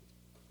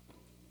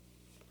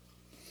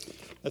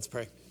Let's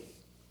pray.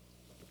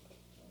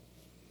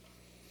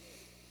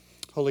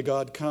 Holy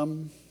God,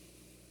 come.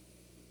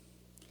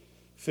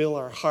 Fill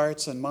our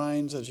hearts and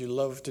minds as you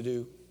love to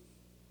do.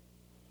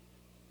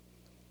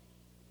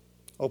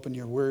 Open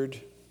your word.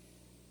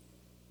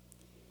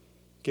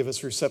 Give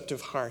us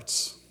receptive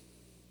hearts.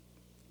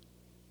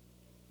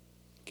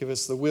 Give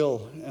us the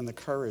will and the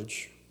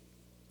courage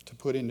to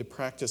put into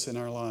practice in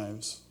our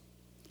lives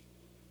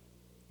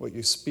what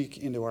you speak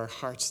into our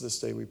hearts this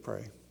day, we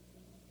pray.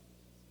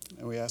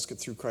 And we ask it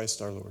through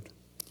Christ our Lord.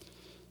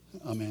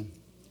 Amen.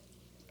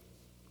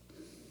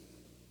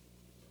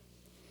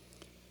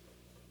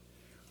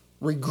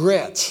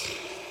 Regret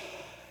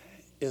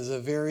is a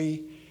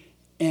very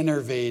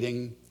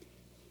enervating,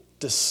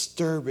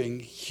 disturbing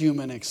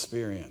human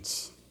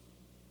experience.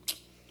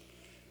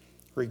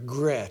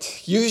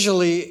 Regret,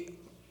 usually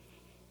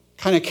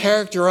kind of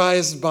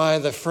characterized by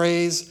the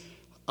phrase,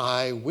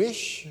 I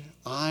wish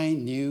I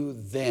knew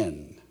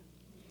then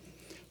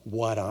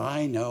what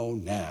I know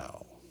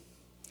now.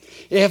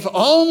 If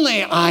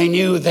only I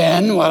knew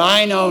then what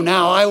I know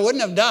now, I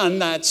wouldn't have done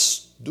that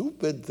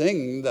stupid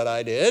thing that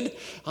I did.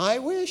 I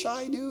wish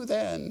I knew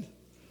then.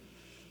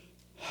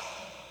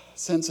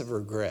 Sense of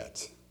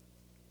regret.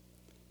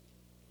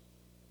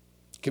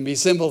 It can be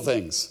simple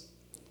things.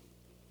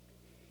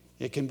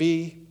 It can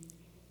be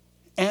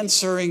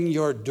answering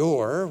your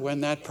door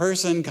when that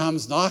person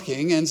comes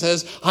knocking and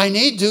says, I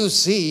need to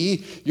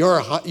see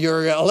your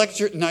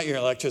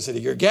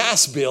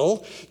gas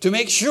bill to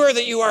make sure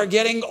that you are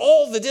getting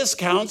all the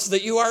discounts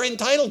that you are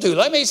entitled to.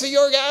 Let me see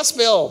your gas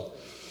bill.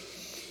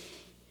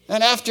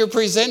 And after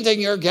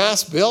presenting your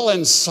gas bill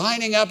and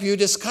signing up, you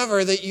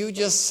discover that you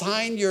just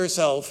signed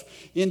yourself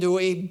into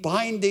a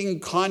binding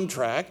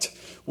contract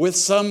with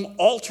some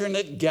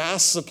alternate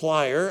gas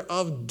supplier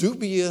of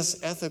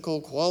dubious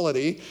ethical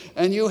quality,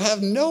 and you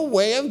have no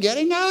way of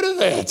getting out of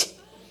it.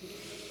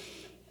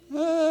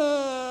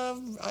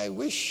 I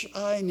wish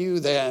I knew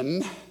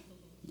then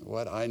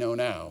what I know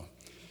now.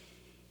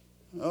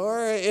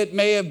 Or it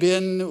may have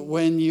been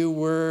when you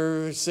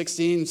were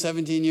 16,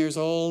 17 years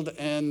old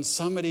and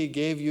somebody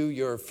gave you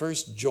your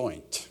first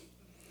joint.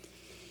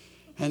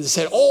 And they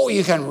said, oh,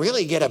 you can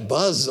really get a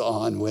buzz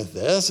on with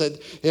this.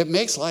 It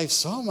makes life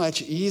so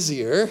much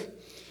easier.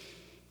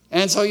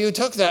 And so you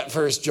took that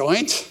first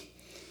joint,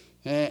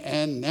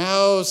 and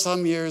now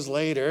some years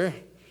later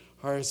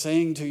are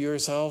saying to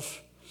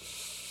yourself,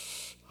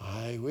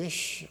 I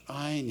wish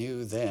I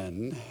knew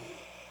then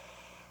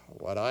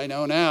what I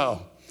know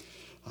now.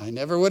 I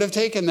never would have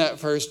taken that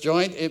first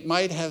joint. It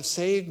might have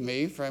saved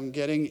me from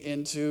getting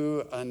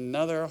into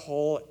another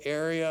whole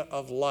area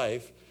of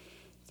life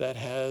that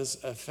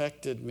has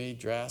affected me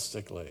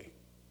drastically.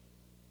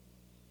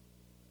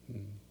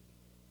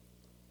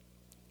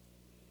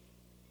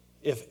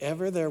 If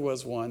ever there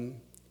was one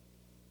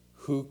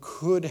who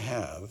could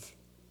have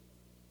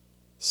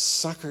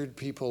suckered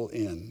people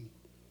in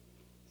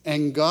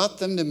and got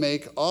them to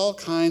make all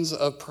kinds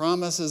of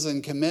promises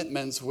and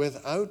commitments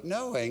without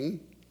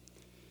knowing,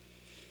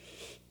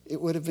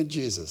 it would have been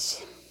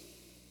Jesus.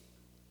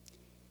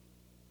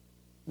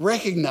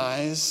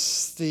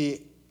 Recognize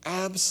the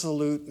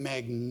absolute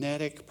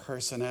magnetic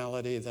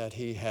personality that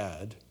he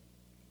had.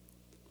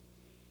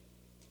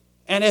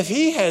 And if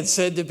he had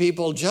said to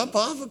people, jump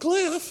off a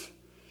cliff,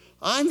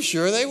 I'm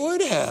sure they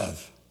would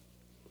have.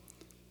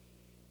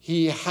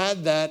 He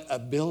had that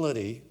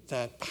ability,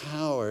 that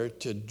power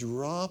to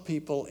draw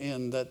people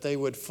in that they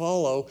would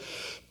follow,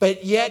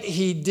 but yet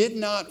he did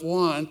not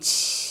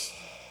want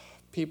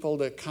people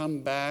to come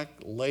back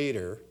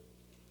later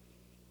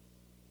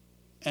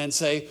and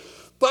say,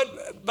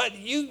 but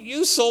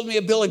you sold me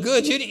a bill of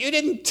goods. You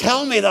didn't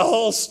tell me the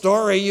whole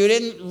story. You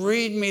didn't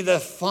read me the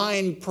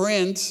fine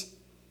print.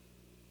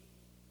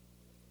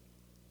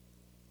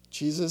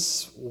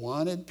 Jesus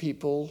wanted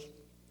people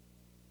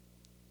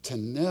to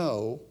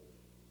know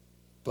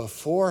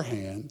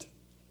beforehand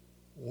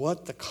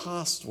what the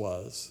cost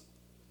was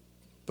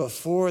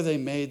before they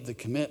made the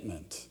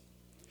commitment.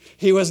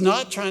 He was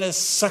not trying to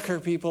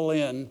sucker people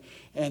in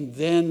and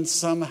then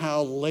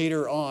somehow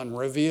later on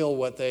reveal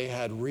what they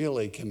had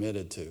really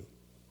committed to.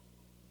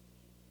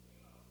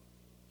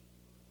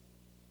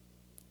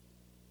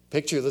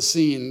 Picture the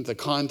scene, the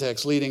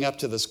context leading up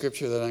to the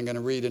scripture that I'm going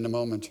to read in a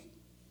moment.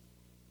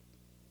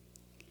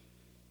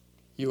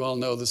 You all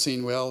know the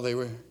scene well. They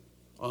were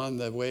on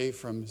the way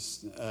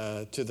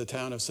to the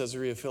town of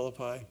Caesarea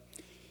Philippi.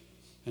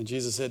 And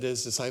Jesus said to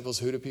his disciples,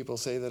 who do people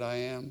say that I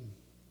am?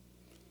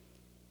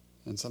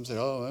 And some said,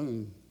 oh,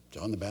 I'm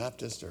John the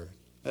Baptist. Or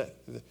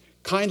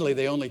kindly,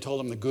 they only told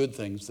him the good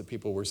things that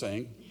people were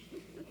saying.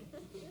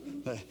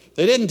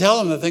 They didn't tell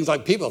him the things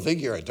like, people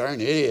think you're a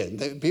darn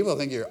idiot. People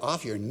think you're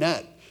off your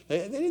nut.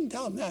 They didn't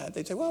tell him that.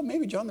 They'd say, well,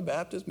 maybe John the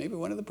Baptist, maybe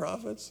one of the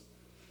prophets.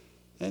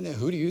 And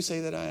who do you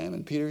say that I am?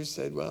 And Peter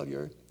said, well,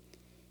 you're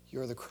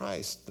the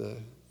Christ, the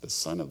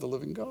Son of the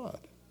living God.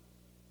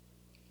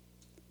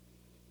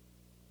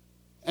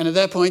 And at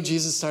that point,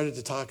 Jesus started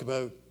to talk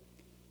about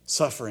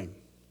suffering.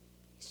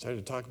 He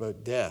started to talk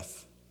about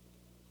death.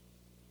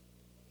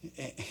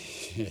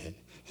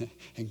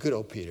 And good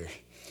old Peter.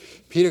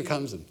 Peter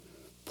comes and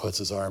puts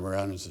his arm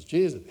around him and says,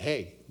 Jesus,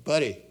 hey,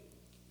 buddy,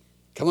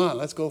 come on,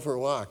 let's go for a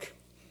walk.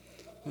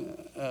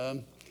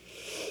 I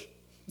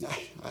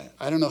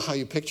don't know how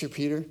you picture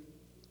Peter.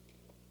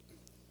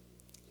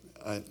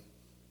 I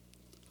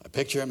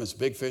picture him as a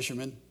big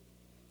fisherman.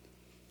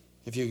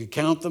 If you could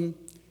count them,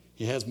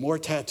 he has more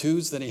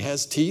tattoos than he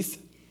has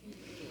teeth.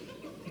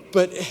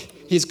 But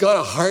he's got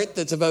a heart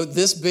that's about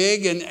this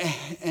big,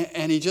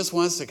 and he just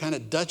wants to kind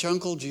of Dutch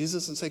uncle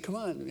Jesus and say, come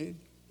on,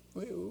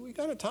 we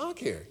got to talk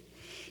here.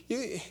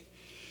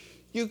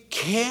 You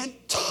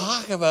can't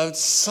talk about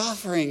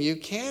suffering. You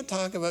can't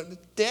talk about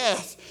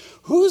death.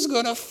 Who's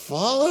going to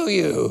follow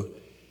you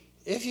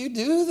if you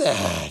do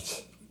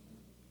that?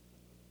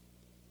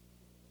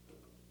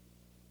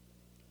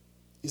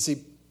 You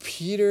see,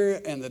 Peter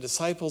and the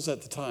disciples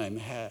at the time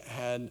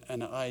had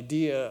an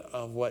idea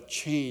of what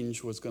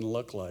change was going to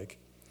look like.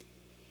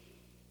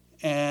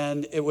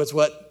 And it was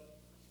what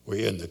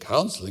we in the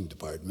counseling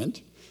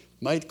department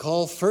might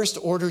call first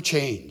order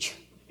change.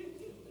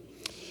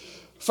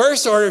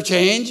 First order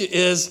change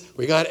is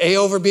we got A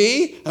over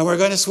B, and we're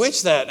going to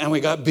switch that, and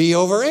we got B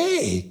over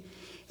A.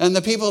 And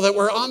the people that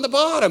were on the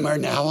bottom are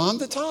now on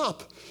the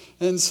top.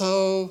 And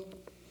so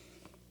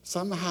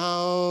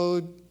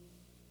somehow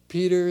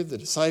Peter, the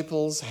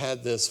disciples,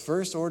 had this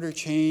first order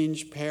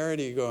change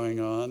parody going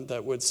on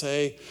that would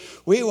say,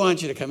 we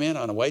want you to come in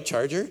on a white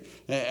charger,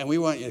 and we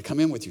want you to come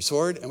in with your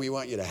sword, and we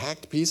want you to hack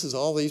to pieces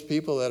all these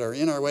people that are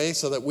in our way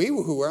so that we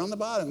who are on the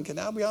bottom can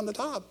now be on the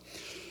top.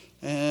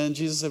 And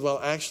Jesus said, well,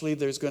 actually,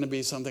 there's going to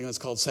be something that's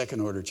called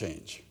second order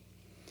change.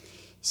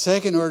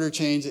 Second order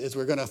change is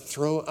we're going to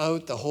throw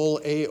out the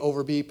whole A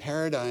over B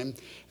paradigm,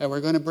 and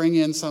we're going to bring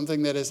in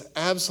something that is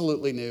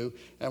absolutely new,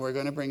 and we're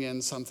going to bring in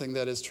something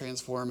that is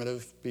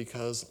transformative,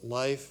 because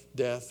life,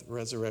 death,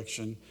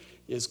 resurrection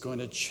is going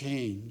to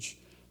change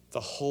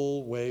the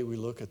whole way we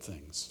look at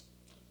things.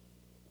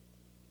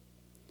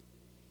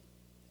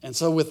 And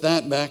so with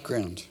that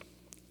background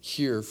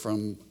here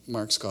from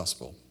Mark's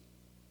Gospel,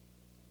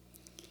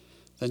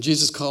 then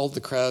Jesus called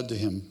the crowd to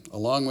him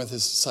along with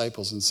his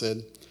disciples and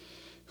said,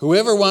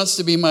 whoever wants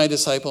to be my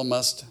disciple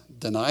must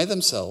deny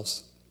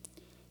themselves,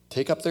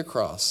 take up their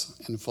cross,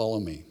 and follow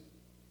me.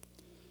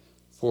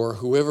 For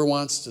whoever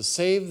wants to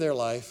save their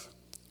life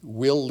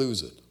will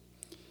lose it.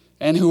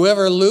 And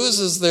whoever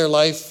loses their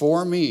life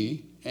for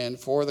me and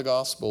for the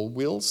gospel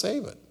will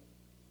save it.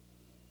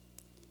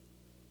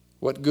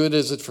 What good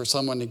is it for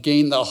someone to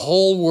gain the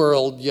whole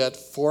world yet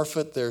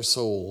forfeit their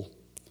soul?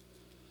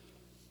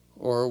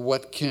 Or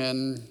what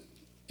can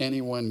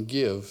anyone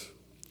give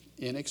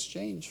in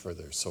exchange for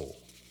their soul?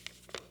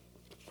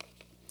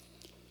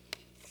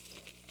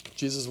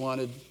 Jesus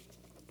wanted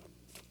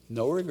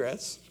no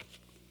regrets.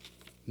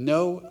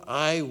 No,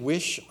 I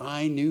wish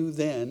I knew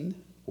then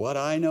what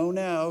I know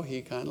now.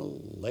 He kind of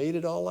laid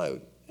it all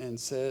out and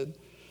said,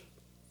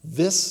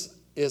 this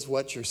is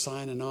what you're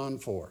signing on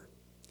for.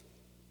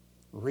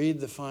 Read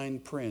the fine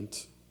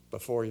print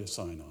before you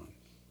sign on.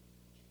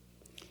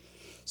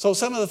 So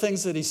some of the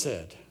things that he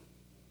said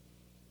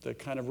that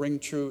kind of ring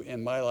true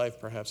in my life,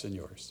 perhaps in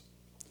yours.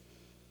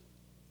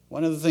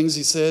 One of the things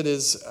he said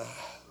is,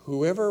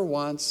 whoever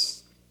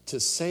wants to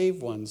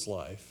save one's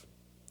life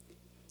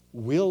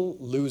will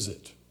lose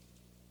it.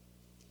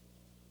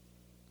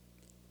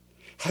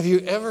 Have you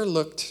ever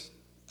looked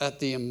at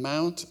the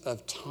amount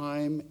of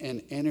time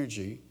and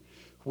energy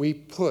we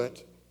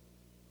put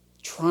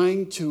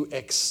trying to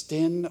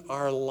extend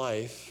our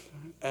life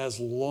as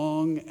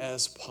long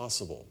as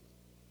possible?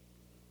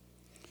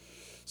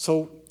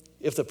 So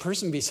if the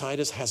person beside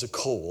us has a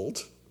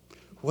cold,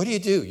 what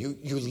do?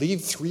 You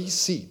leave 3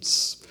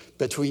 seats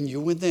between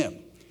you and them.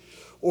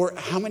 Or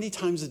how many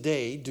times a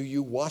day do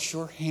you wash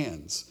your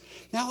hands?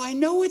 Now, I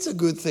know it's a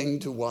good thing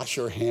to wash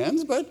your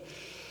hands, but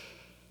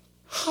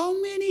how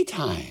many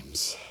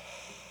times?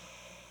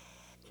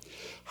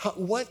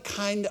 What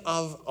kind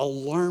of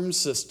alarm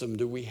system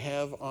do we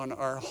have on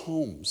our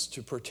homes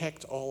to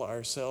protect all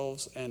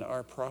ourselves and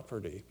our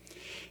property?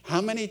 How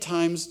many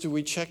times do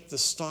we check the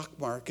stock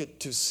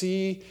market to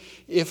see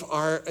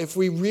if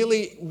we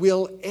really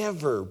will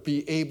ever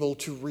be able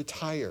to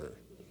retire?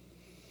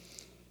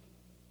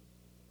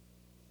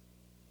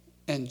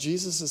 And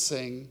Jesus is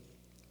saying,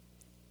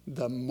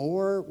 the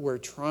more we're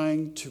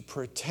trying to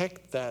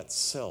protect that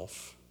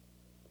self,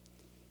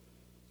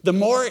 the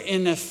more,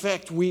 in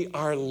effect, we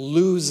are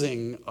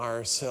losing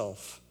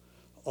ourself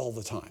all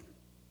the time.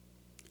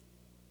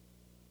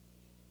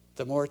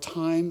 The more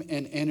time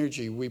and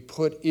energy we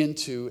put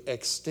into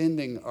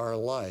extending our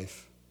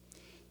life,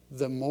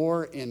 the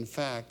more, in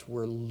fact,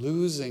 we're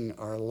losing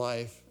our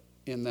life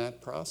in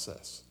that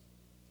process.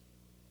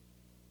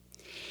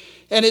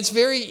 And it's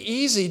very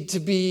easy to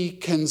be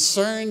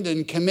concerned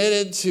and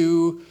committed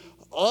to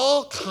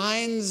all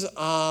kinds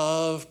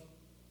of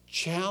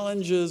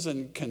challenges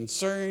and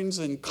concerns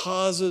and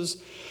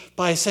causes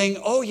by saying,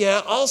 oh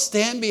yeah, I'll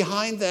stand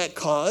behind that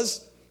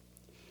cause.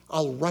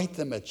 I'll write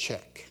them a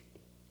check.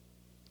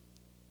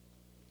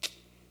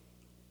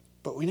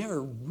 But we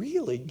never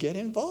really get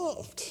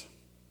involved.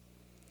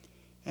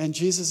 And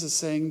Jesus is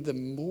saying the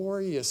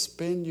more you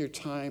spend your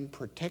time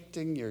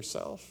protecting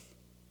yourself,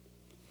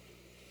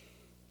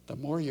 the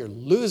more you're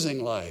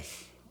losing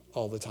life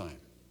all the time.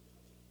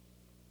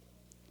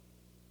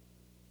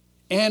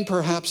 And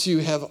perhaps you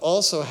have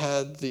also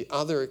had the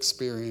other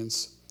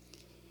experience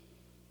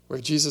where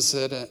Jesus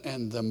said,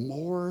 and the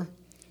more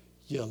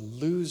you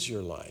lose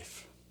your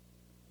life,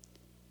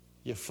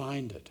 you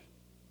find it.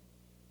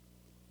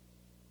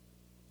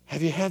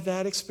 Have you had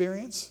that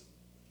experience?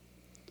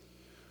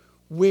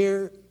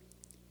 Where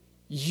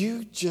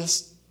you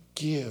just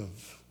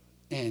give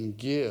and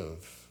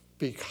give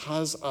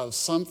because of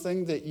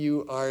something that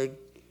you are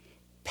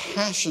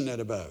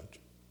passionate about.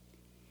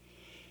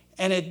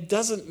 And it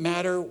doesn't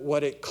matter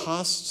what it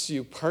costs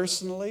you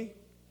personally.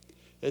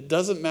 It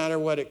doesn't matter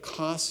what it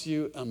costs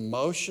you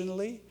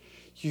emotionally.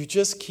 You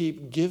just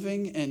keep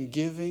giving and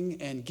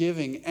giving and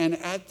giving. And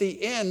at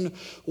the end,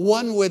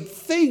 one would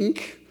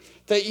think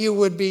that you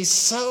would be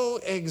so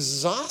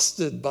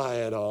exhausted by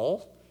it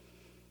all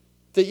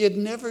that you'd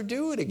never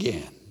do it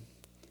again.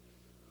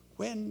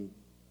 When,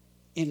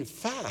 in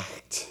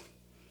fact,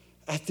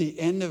 at the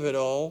end of it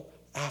all,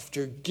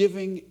 after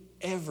giving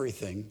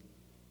everything,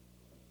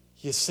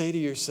 you say to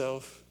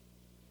yourself,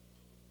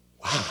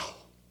 wow,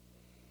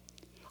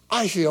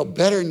 I feel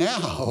better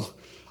now.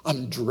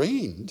 I'm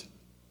drained.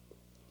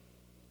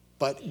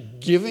 But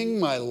giving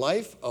my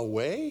life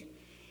away,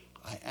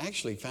 I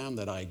actually found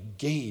that I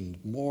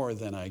gained more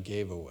than I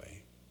gave away.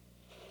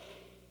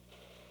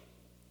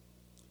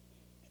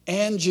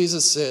 And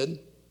Jesus said,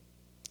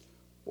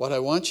 what I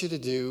want you to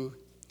do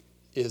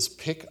is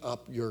pick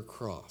up your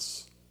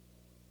cross.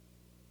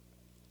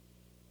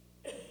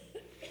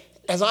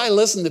 As I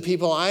listen to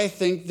people, I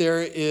think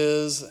there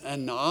is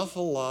an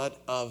awful lot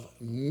of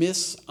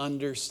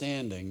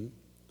misunderstanding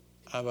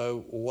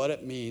about what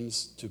it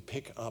means to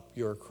pick up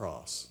your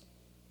cross.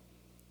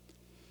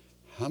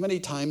 How many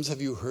times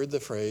have you heard the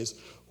phrase,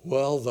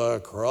 well,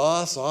 the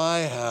cross I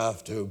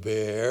have to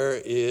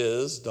bear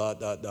is ...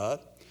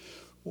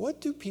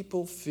 What do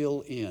people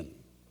fill in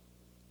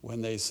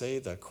when they say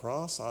the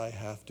cross I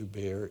have to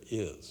bear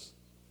is?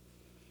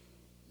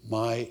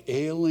 My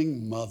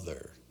ailing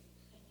mother.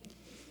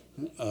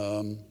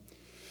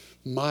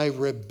 My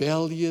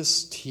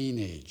rebellious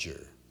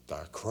teenager.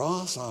 The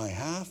cross I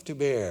have to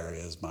bear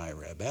is my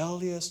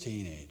rebellious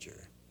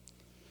teenager.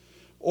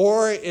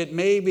 Or it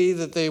may be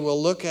that they will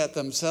look at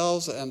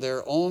themselves and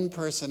their own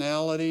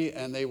personality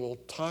and they will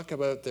talk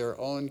about their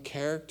own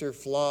character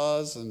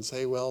flaws and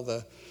say, well,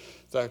 the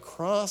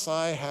cross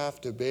I have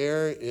to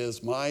bear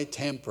is my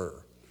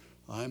temper.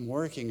 I'm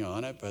working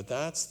on it, but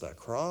that's the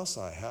cross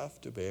I have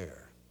to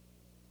bear.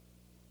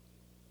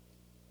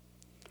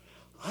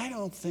 I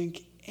don't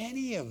think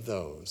any of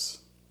those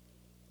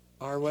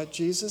are what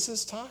Jesus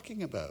is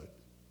talking about.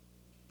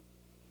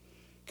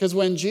 Because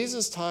when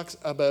Jesus talks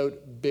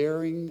about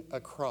bearing a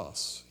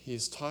cross,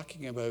 he's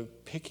talking about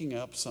picking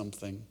up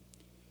something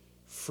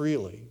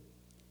freely,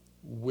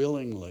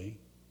 willingly,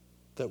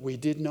 that we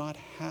did not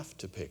have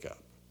to pick up.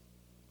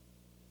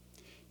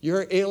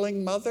 Your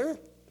ailing mother,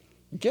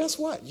 guess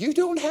what? You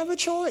don't have a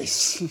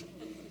choice.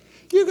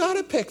 You got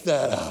to pick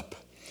that up.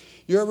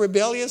 You're a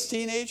rebellious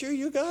teenager,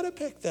 you got to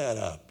pick that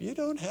up. You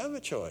don't have a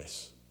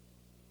choice.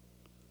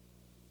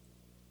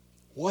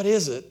 What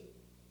is it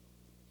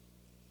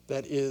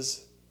that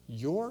is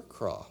your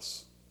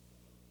cross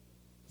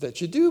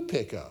that you do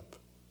pick up,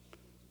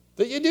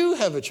 that you do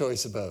have a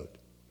choice about?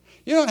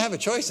 You don't have a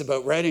choice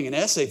about writing an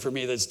essay for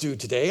me that's due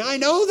today. I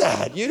know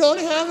that. You don't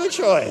have a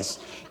choice.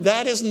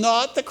 That is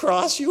not the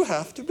cross you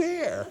have to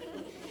bear.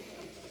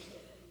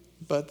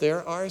 But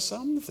there are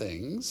some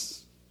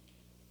things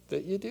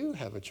that you do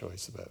have a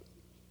choice about.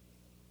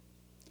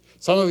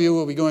 Some of you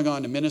will be going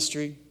on to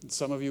ministry.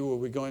 Some of you will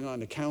be going on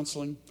to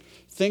counseling.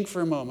 Think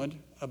for a moment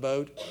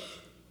about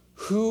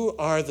who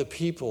are the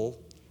people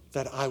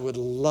that I would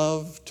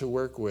love to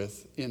work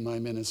with in my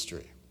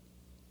ministry.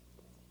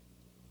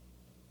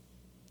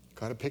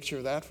 Got a picture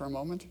of that for a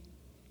moment?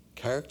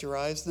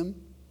 Characterize them.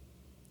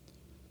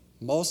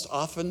 Most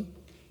often,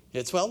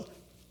 it's, well,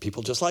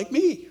 people just like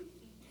me.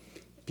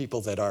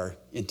 People that are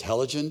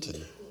intelligent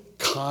and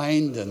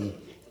kind and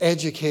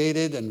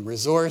educated and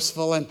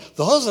resourceful, and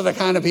those are the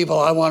kind of people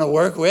I want to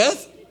work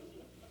with.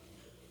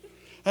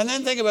 And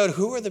then think about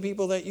who are the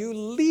people that you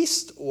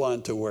least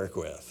want to work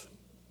with.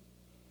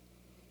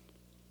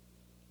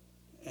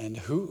 And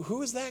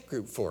who is that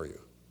group for you?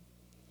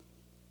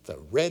 The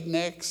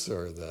rednecks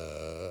or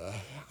the,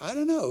 I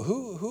don't know,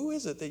 who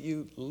is it that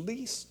you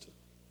least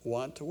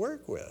want to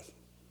work with?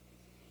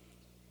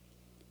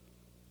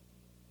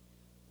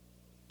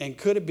 And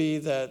could it be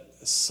that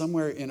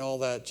somewhere in all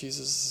that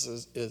Jesus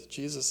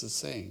is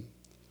saying,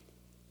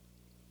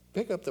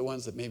 pick up the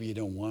ones that maybe you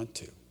don't want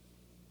to?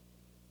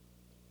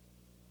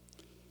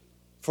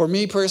 For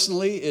me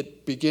personally,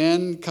 it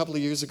began a couple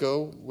of years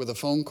ago with a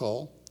phone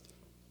call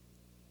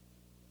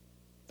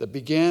that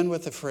began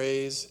with the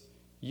phrase,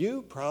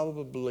 "You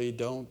probably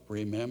don't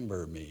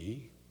remember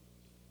me."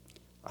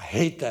 I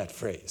hate that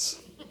phrase.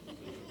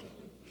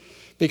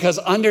 Because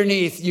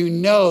underneath, you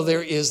know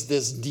there is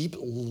this deep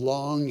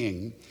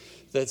longing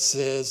that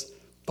says,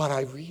 but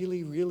I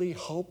really, really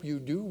hope you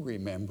do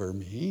remember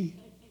me.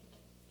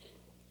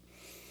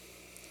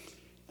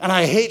 And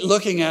I hate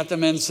looking at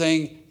them and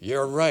saying,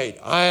 you're right,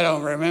 I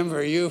don't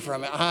remember you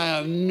I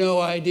have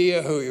no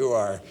idea who you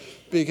are,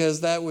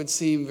 because that would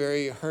seem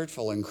very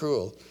hurtful and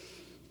cruel.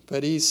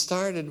 But he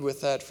started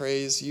with that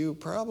phrase, you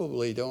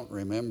probably don't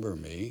remember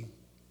me.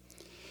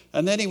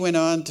 And then he went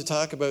on to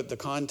talk about the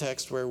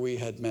context where we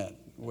had met,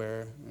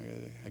 where,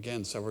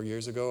 again, several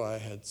years ago, I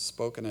had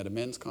spoken at a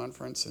men's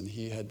conference, and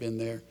he had been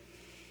there.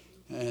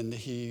 And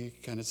he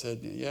kind of said,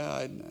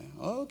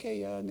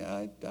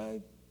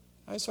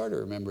 I sort of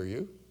remember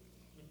you.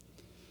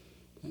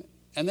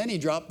 And then he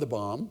dropped the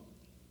bomb,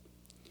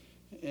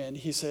 and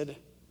he said,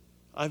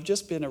 I've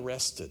just been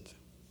arrested.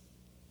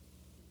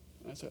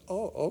 I said,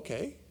 oh,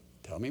 okay,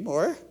 tell me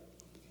more.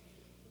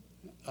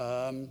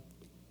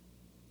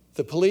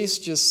 The police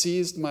just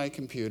seized my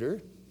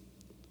computer,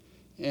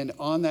 and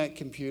on that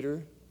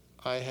computer,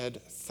 I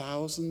had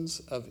thousands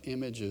of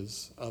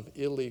images of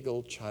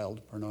illegal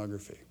child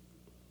pornography.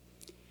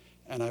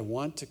 And I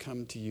want to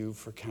come to you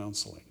for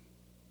counseling.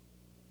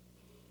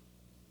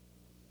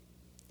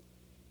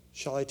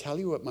 Shall I tell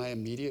you what my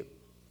immediate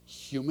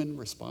human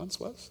response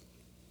was?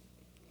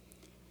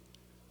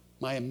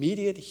 My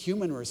immediate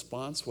human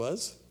response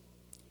was,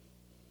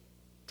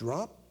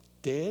 drop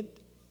dead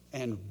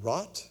and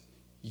rot,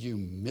 you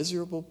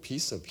miserable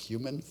piece of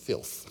human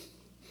filth.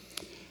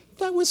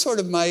 That was sort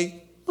of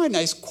my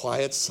nice,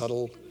 quiet,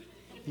 subtle,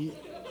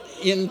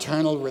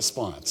 internal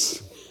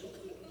response.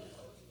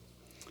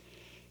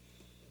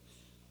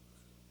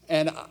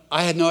 And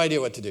I had no idea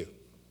what to do.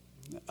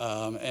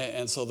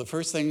 And so the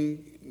first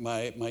thing,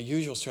 my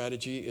usual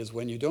strategy is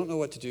when you don't know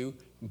what to do,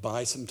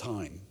 buy some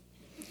time.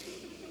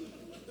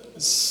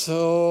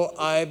 So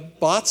I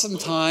bought some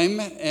time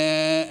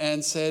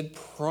and said,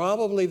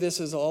 probably this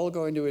is all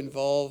going to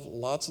involve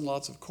lots and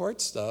lots of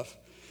court stuff,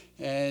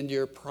 and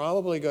you're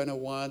probably going to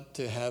want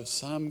to have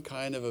some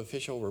kind of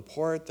official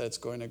report that's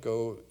going to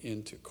go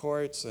into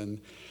courts,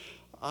 and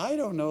I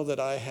don't know that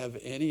I have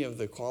any of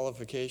the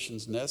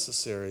qualifications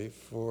necessary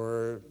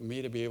for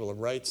me to be able to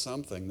write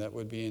something that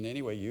would be in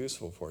any way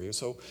useful for you.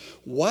 So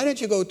why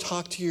don't you go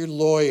talk to your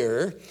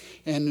lawyer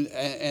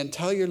and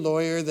tell your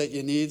lawyer that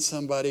you need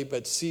somebody,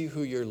 but see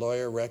who your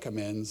lawyer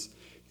recommends,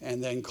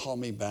 and then call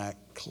me back,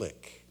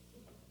 click.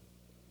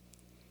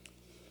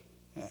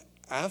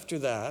 After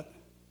that,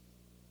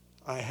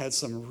 I had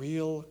some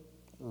real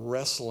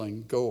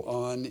wrestling go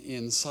on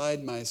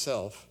inside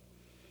myself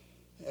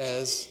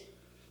as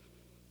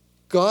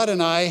God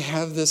and I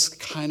have this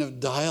kind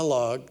of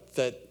dialogue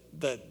that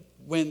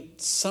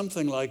went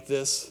something like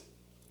this.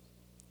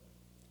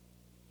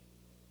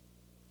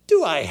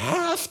 Do I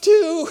have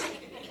to?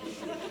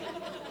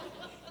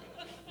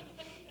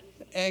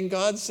 And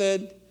God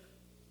said,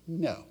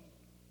 no,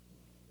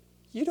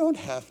 you don't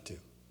have to.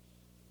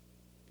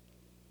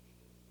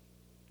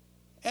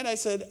 And I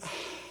said,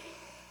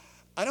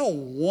 I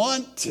don't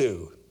want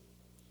to.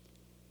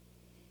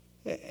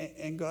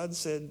 And God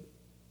said,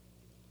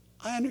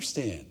 I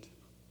understand.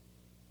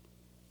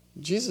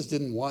 Jesus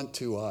didn't want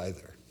to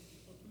either.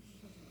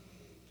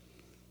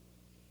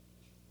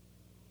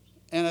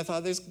 And I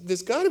thought,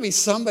 there's got to be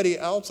somebody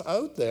else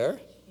out there.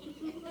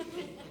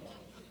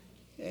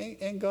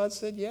 And God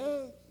said,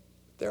 yeah,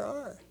 there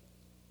are.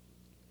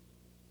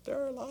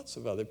 There are lots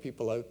of other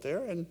people out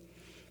there, and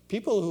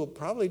people who will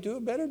probably do a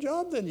better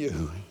job than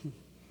you.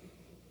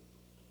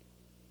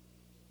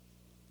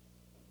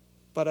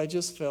 But I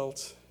just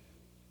felt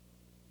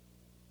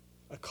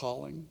a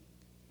calling,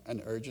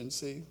 an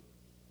urgency.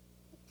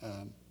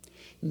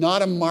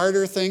 Not a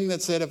martyr thing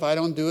that said, if I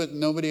don't do it,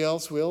 nobody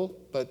else will,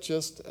 but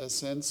just a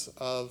sense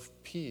of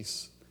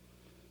peace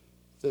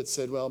that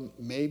said, well,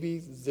 maybe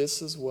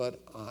this is what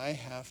I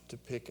have to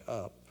pick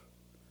up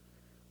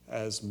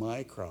as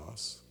my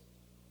cross.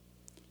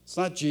 It's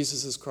not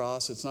Jesus'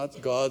 cross, it's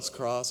not God's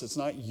cross, it's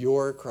not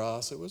your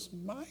cross, it was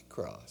my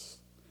cross.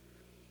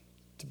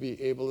 To be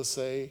able to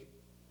say,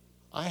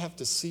 I have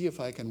to see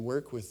if I can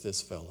work with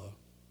this fellow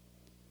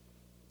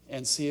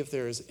and see if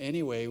there is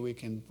any way we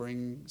can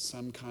bring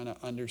some kind of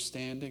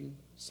understanding,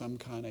 some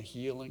kind of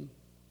healing.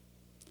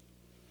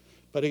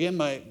 But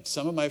again,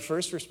 some of my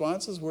first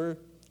responses were,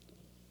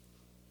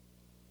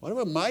 what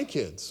about my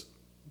kids?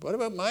 What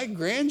about my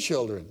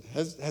grandchildren?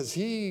 Has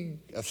he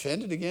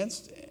offended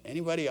against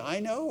anybody I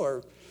know?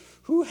 Or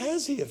who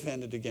has he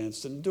offended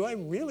against? And do I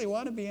really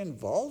want to be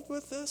involved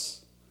with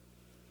this?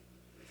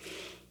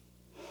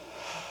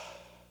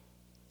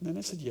 And then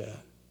I said, yeah,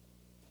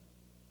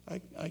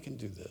 I can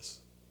do this.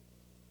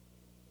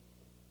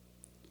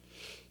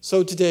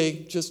 So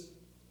today, just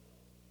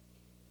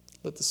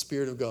let the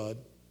Spirit of God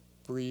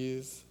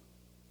breathe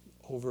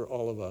over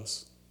all of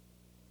us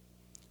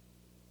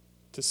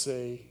to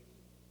say,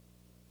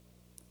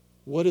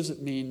 what does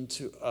it mean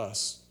to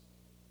us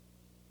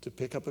to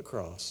pick up a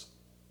cross?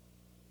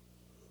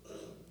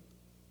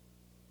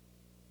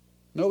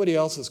 Nobody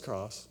else's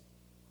cross.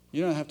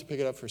 You don't have to pick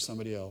it up for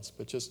somebody else,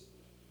 but just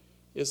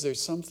Is there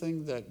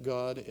something that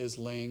God is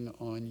laying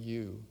on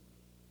you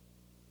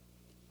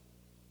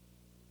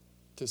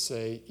to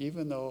say,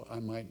 even though I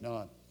might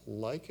not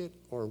like it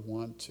or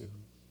want to,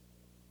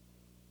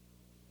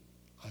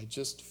 I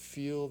just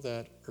feel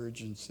that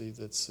urgency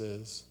that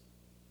says,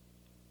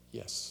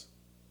 yes.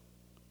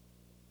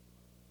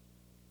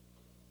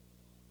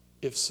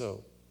 If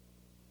so,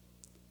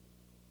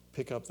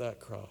 pick up that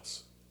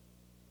cross.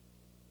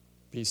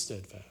 Be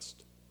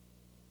steadfast.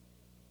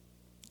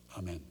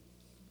 Amen.